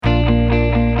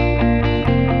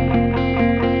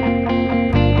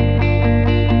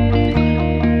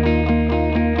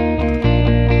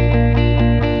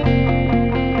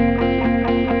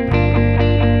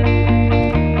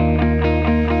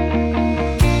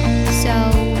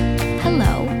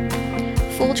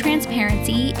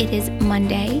transparency, it is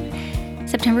Monday,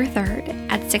 September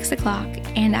 3rd at 6 o'clock,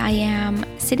 and I am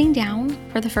sitting down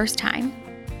for the first time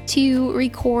to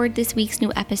record this week's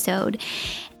new episode.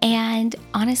 And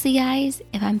honestly, guys,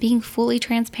 if I'm being fully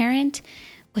transparent,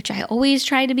 which I always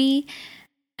try to be,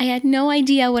 I had no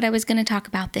idea what I was going to talk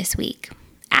about this week.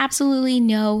 Absolutely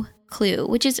no clue,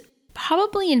 which is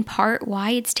probably in part why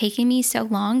it's taken me so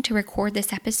long to record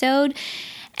this episode.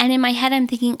 And in my head, I'm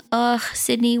thinking, ugh,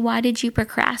 Sydney, why did you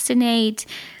procrastinate?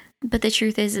 But the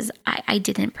truth is I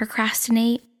didn't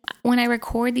procrastinate. When I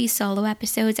record these solo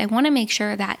episodes, I want to make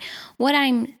sure that what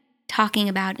I'm talking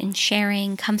about and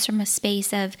sharing comes from a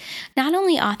space of not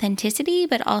only authenticity,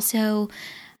 but also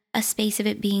a space of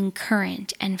it being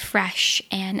current and fresh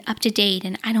and up to date.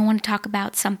 And I don't want to talk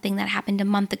about something that happened a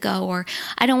month ago, or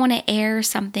I don't want to air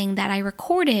something that I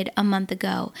recorded a month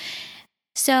ago.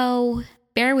 So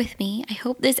bear with me. I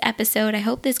hope this episode, I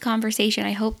hope this conversation,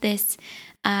 I hope this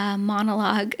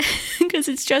monologue, because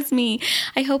it's just me,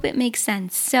 I hope it makes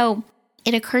sense. So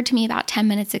it occurred to me about 10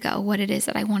 minutes ago what it is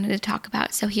that I wanted to talk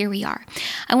about. So here we are.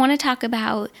 I want to talk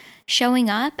about showing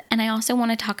up, and I also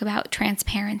want to talk about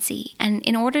transparency. And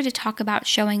in order to talk about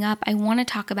showing up, I want to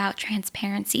talk about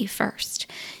transparency first.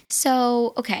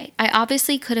 So, okay, I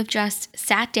obviously could have just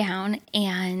sat down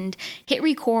and hit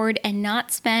record and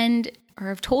not spend or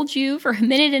have told you for a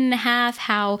minute and a half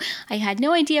how I had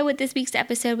no idea what this week's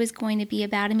episode was going to be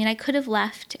about. I mean, I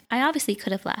obviously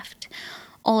could have left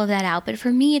all of that out, but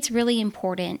for me, it's really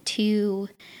important to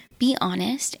be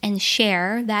honest and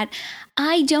share that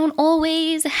I don't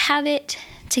always have it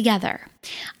together.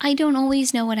 I don't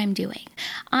always know what I'm doing.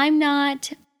 I'm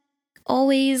not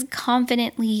always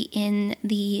confidently in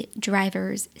the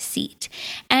driver's seat.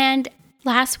 And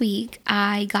last week,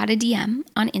 I got a DM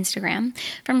on Instagram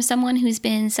from someone who's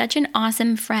been such an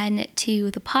awesome friend to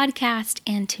the podcast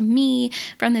and to me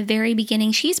from the very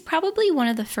beginning. She's probably one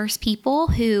of the first people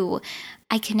who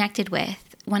I connected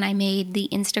with when I made the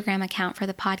Instagram account for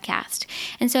the podcast.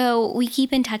 And so we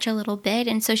keep in touch a little bit.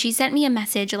 And so she sent me a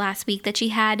message last week that she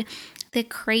had the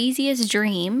craziest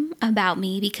dream about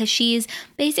me because she's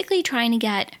basically trying to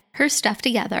get her stuff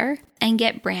together and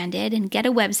get branded and get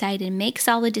a website and make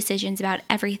solid decisions about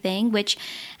everything, which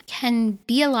can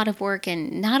be a lot of work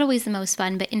and not always the most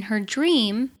fun. But in her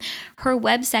dream, her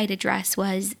website address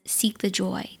was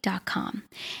seekthejoy.com.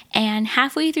 And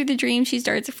halfway through the dream, she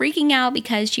starts freaking out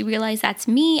because she realized that's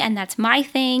me and that's my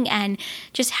thing, and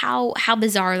just how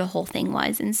bizarre the whole thing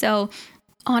was. And so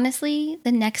honestly,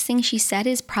 the next thing she said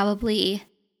is probably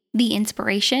the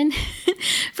inspiration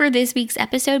for this week's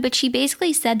episode, but she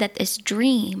basically said that this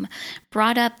dream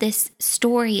brought up this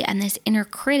story and this inner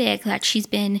critic that she's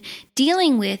been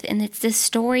dealing with, and it's this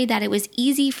story that it was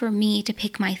easy for me to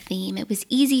pick my theme, it was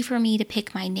easy for me to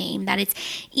pick my name, that it's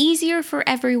easier for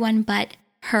everyone but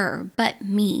her, but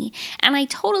me. And I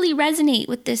totally resonate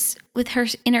with her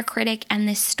inner critic and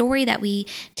this story that we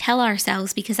tell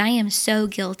ourselves, because I am so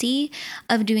guilty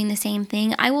of doing the same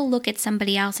thing. I will look at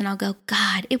somebody else and I'll go,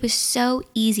 God, it was so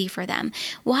easy for them.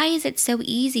 Why is it so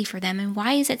easy for them? And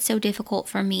why is it so difficult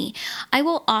for me? I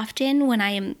will often, when I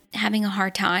am having a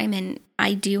hard time, and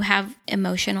I do have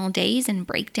emotional days and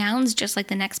breakdowns just like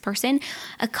the next person,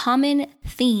 a common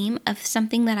theme of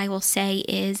something that I will say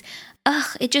is,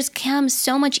 it just comes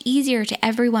so much easier to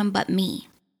everyone but me.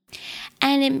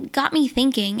 And it got me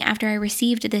thinking after I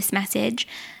received this message,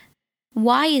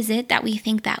 why is it that we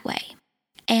think that way?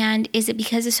 And is it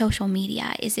because of social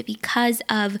media? Is it because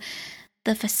of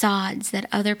the facades that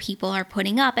other people are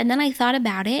putting up? And then I thought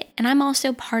about it, and I'm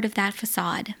also part of that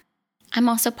facade. I'm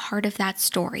also part of that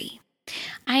story.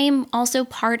 I am also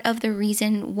part of the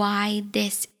reason why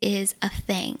this is a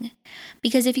thing.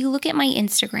 Because if you look at my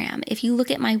Instagram, if you look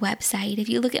at my website, if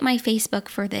you look at my Facebook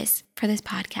for this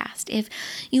podcast, if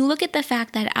you look at the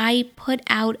fact that I put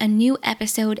out a new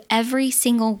episode every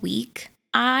single week,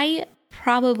 I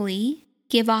probably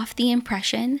give off the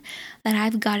impression that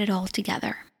I've got it all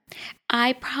together.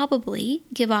 I probably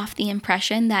give off the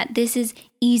impression that this is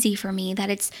easy for me, that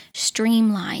it's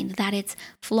streamlined, that it's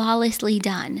flawlessly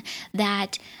done,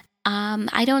 that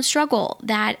I don't struggle,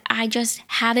 that I just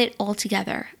have it all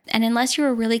together. And unless you're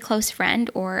a really close friend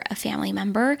or a family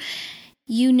member,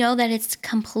 you know that it's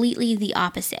completely the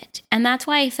opposite. And that's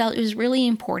why I felt it was really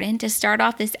important to start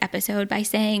off this episode by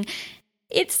saying,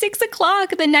 it's 6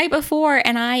 o'clock the night before,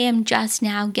 and I am just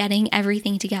now getting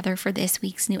everything together for this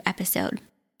week's new episode.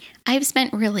 I've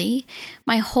spent really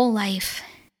my whole life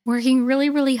working really,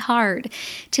 really hard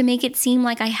to make it seem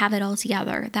like I have it all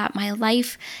together, that my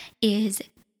life is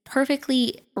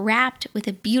perfectly wrapped with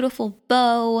a beautiful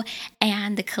bow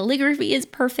and the calligraphy is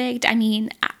perfect. I mean,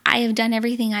 I have done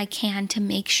everything I can to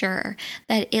make sure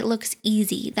that it looks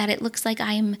easy, that it looks like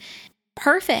I'm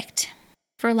perfect,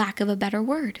 for lack of a better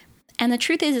word. And the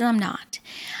truth is I'm not.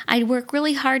 I work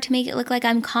really hard to make it look like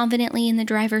I'm confidently in the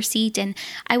driver's seat. And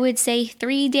I would say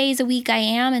 3 days a week I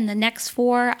am, and the next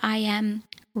 4 I am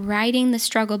riding the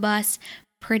struggle bus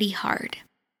pretty hard.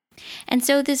 And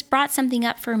so this brought something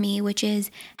up for me, which is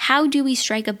how do we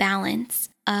strike a balance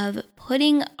of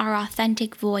putting our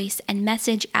authentic voice and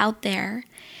message out there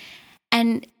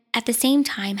and at the same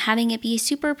time having it be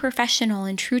super professional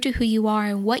and true to who you are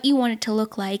and what you want it to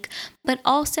look like, but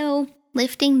also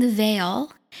lifting the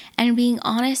veil and being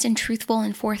honest and truthful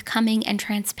and forthcoming and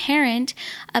transparent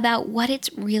about what it's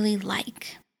really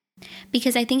like.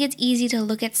 Because I think it's easy to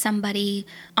look at somebody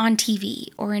on TV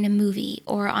or in a movie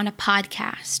or on a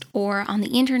podcast or on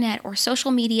the internet or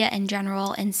social media in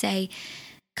general and say,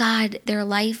 God, their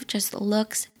life just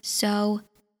looks so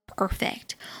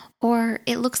perfect. Or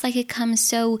it looks like it comes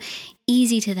so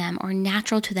easy to them or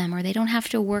natural to them, or they don't have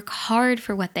to work hard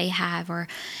for what they have, or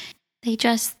they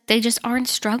just aren't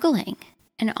struggling.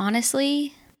 And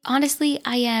honestly,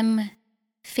 I am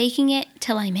faking it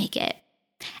till I make it.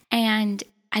 And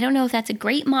I don't know if that's a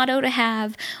great motto to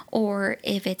have or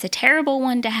if it's a terrible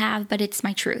one to have, but it's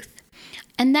my truth.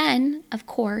 And then, of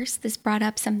course, this brought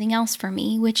up something else for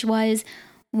me, which was,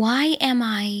 why am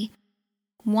I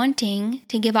wanting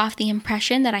to give off the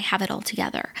impression that I have it all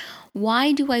together?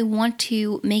 Why do I want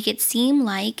to make it seem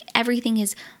like everything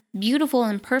is beautiful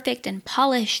and perfect and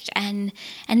polished? And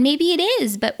maybe it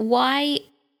is, but why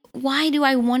do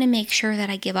I want to make sure that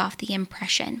I give off the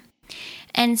impression?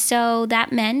 And so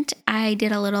that meant I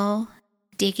did a little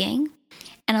digging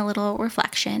and a little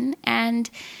reflection. And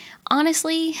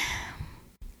honestly,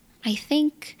 I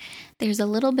think there's a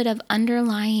little bit of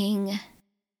underlying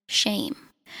shame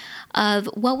of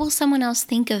what will someone else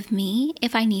think of me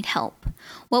if I need help?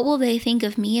 What will they think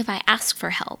of me if I ask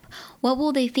for help? What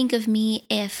will they think of me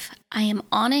if I am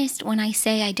honest when I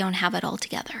say I don't have it all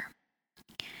together?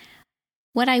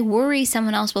 What I worry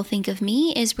someone else will think of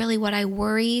me is really what I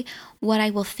worry what I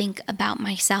will think about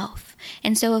myself.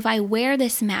 And so if I wear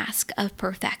this mask of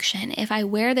perfection, if I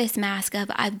wear this mask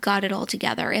of I've got it all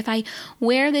together, if I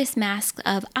wear this mask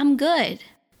of I'm good,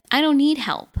 I don't need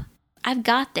help, I've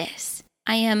got this,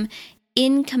 I am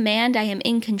in command, I am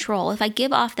in control. If I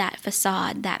give off that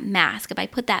facade, that mask, if I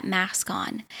put that mask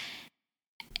on,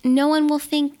 no one will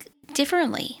think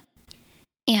differently.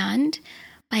 And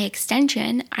by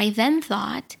extension, I then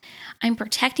thought I'm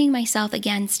protecting myself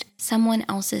against someone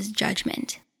else's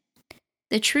judgment.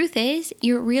 The truth is,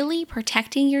 you're really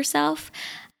protecting yourself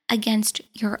against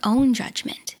your own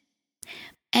judgment.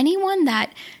 Anyone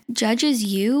that judges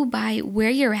you by where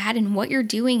you're at and what you're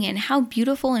doing and how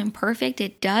beautiful and perfect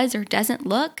it does or doesn't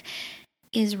look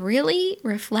is really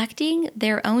reflecting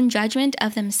their own judgment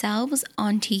of themselves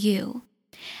onto you.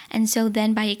 And so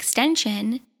then by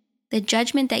extension, the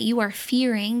judgment that you are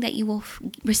fearing that you will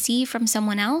receive from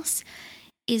someone else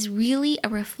is really a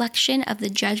reflection of the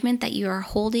judgment that you are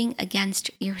holding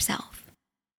against yourself.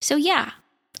 So yeah,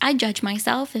 I judge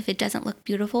myself if it doesn't look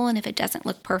beautiful and if it doesn't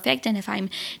look perfect and if I'm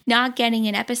not getting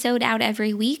an episode out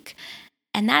every week.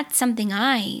 And that's something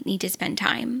I need to spend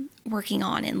time working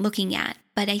on and looking at.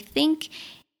 But I think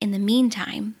in the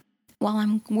meantime, while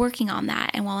I'm working on that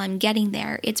and while I'm getting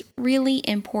there, it's really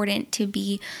important to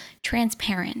be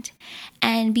transparent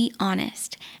and be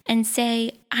honest and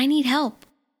say, I need help.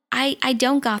 I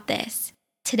don't got this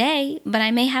today, but I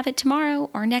may have it tomorrow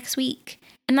or next week.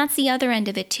 And that's the other end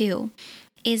of it too,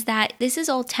 is that this is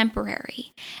all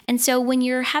temporary. And so when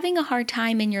you're having a hard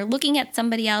time and you're looking at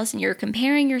somebody else and you're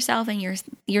comparing yourself and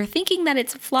you're thinking that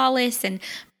it's flawless and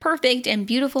perfect and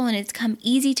beautiful and it's come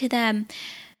easy to them,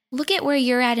 look at where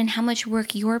you're at and how much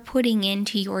work you're putting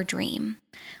into your dream.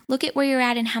 Look at where you're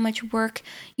at and how much work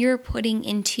you're putting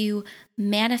into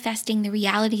manifesting the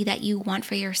reality that you want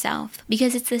for yourself,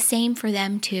 because it's the same for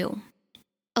them too.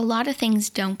 A lot of things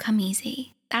don't come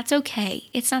easy. That's okay.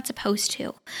 It's not supposed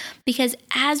to. Because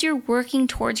as you're working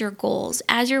towards your goals,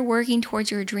 as you're working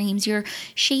towards your dreams, you're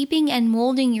shaping and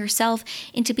molding yourself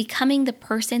into becoming the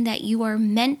person that you are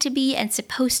meant to be and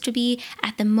supposed to be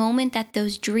at the moment that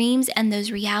those dreams and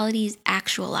those realities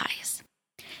actualize.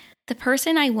 The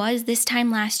person I was this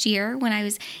time last year when I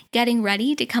was getting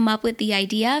ready to come up with the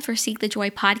idea for Seek the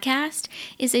Joy podcast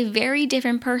is a very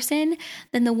different person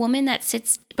than the woman that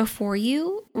sits before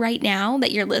you right now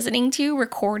that you're listening to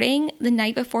recording the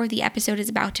night before the episode is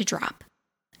about to drop.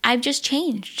 I've just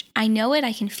changed. I know it.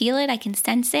 I can feel it. I can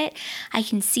sense it. I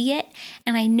can see it.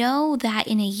 And I know that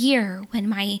in a year when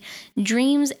my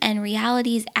dreams and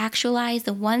realities actualize,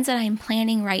 the ones that I'm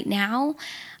planning right now,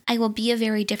 I will be a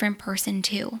very different person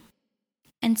too.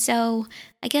 And so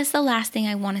I guess the last thing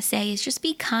I want to say is just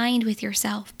be kind with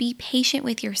yourself, be patient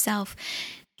with yourself.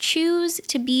 Choose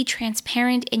to be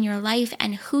transparent in your life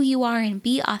and who you are and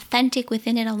be authentic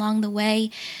within it along the way.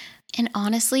 And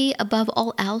honestly, above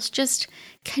all else, just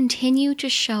continue to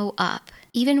show up,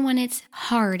 even when it's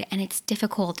hard and it's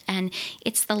difficult and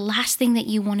it's the last thing that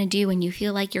you want to do and you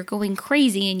feel like you're going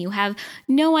crazy and you have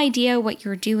no idea what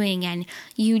you're doing and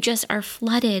you just are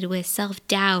flooded with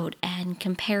self-doubt and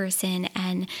comparison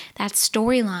and that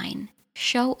storyline.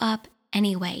 Show up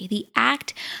anyway. The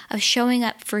act of showing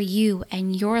up for you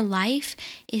and your life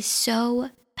is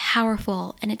so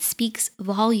powerful and it speaks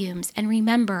volumes. And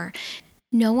remember,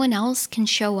 no one else can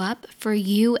show up for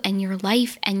you and your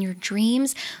life and your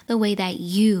dreams the way that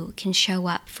you can show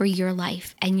up for your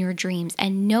life and your dreams.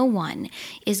 And no one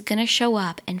is going to show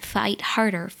up and fight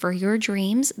harder for your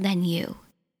dreams than you.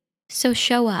 So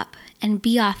show up and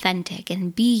be authentic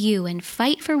and be you and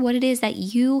fight for what it is that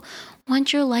you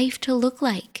want your life to look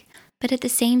like. But at the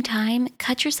same time,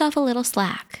 cut yourself a little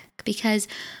slack because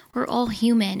we're all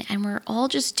human and we're all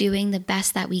just doing the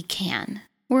best that we can.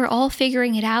 We're all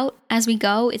figuring it out as we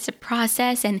go. It's a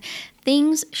process and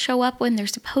things show up when they're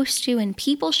supposed to and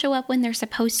people show up when they're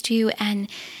supposed to. And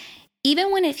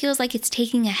even when it feels like it's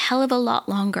taking a hell of a lot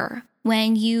longer,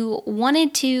 when you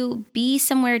wanted to be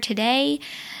somewhere today,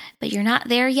 but you're not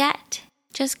there yet,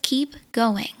 just keep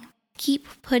going.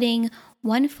 Keep putting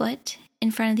one foot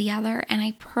in front of the other. And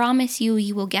I promise you,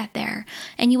 you will get there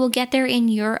and you will get there in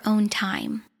your own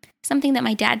time. Something that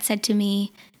my dad said to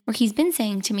me, or he's been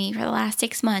saying to me for the last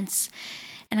 6 months,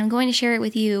 and I'm going to share it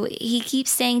with you. He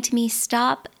keeps saying to me,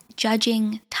 stop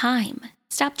judging time.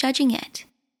 Stop judging it.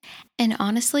 And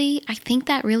honestly, I think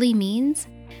that really means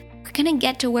we're going to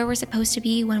get to where we're supposed to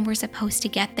be when we're supposed to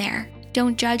get there.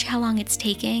 Don't judge how long it's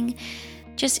taking.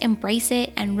 Just embrace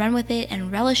it and run with it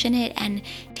and relish in it and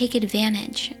take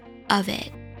advantage of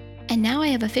it. And now I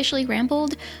have officially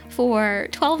rambled for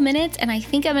 12 minutes and I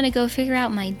think I'm going to go figure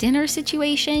out my dinner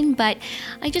situation, but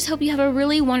I just hope you have a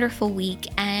really wonderful week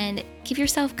and give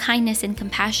yourself kindness and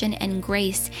compassion and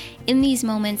grace in these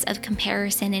moments of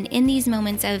comparison and in these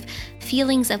moments of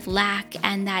feelings of lack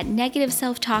and that negative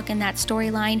self-talk and that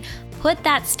storyline. Put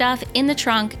that stuff in the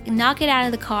trunk, knock it out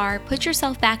of the car, put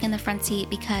yourself back in the front seat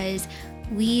because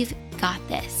we've got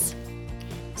this.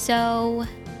 So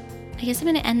I guess I'm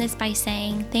going to end this by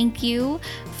saying thank you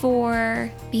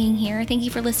for being here. Thank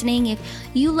you for listening. If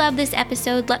you love this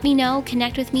episode, let me know.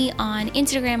 Connect with me on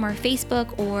Instagram or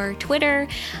Facebook or Twitter.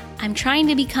 I'm trying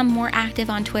to become more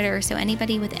active on Twitter, so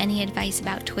anybody with any advice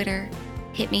about Twitter,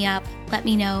 hit me up. Let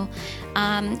me know.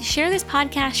 Share this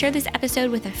podcast, share this episode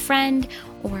with a friend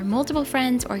or multiple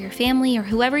friends or your family or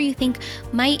whoever you think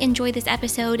might enjoy this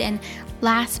episode. And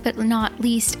last but not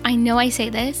least, I know I say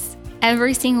this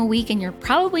every single week and you're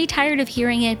probably tired of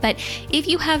hearing it, but if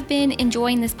you have been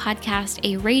enjoying this podcast,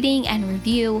 a rating and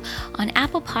review on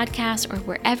Apple Podcasts or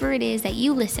wherever it is that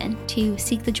you listen to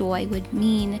Seek the Joy would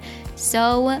mean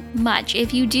so much.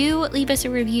 If you do leave us a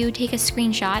review, take a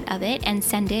screenshot of it and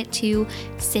send it to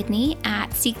Sydney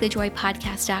at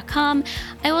seekthejoypodcast.com.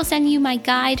 I will send you my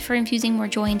guide for infusing more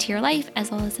joy into your life, as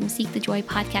well as some Seek the Joy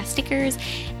podcast stickers.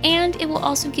 And it will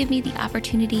also give me the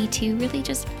opportunity to really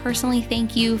just personally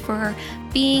thank you for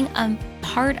being a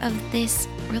part of this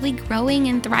really growing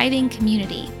and thriving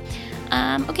community.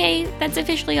 Okay, that's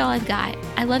officially all I've got.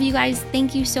 I love you guys.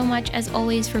 Thank you so much, as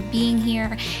always, for being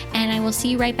here. And I will see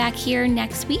you right back here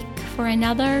next week for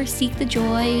another Seek the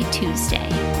Joy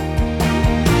Tuesday.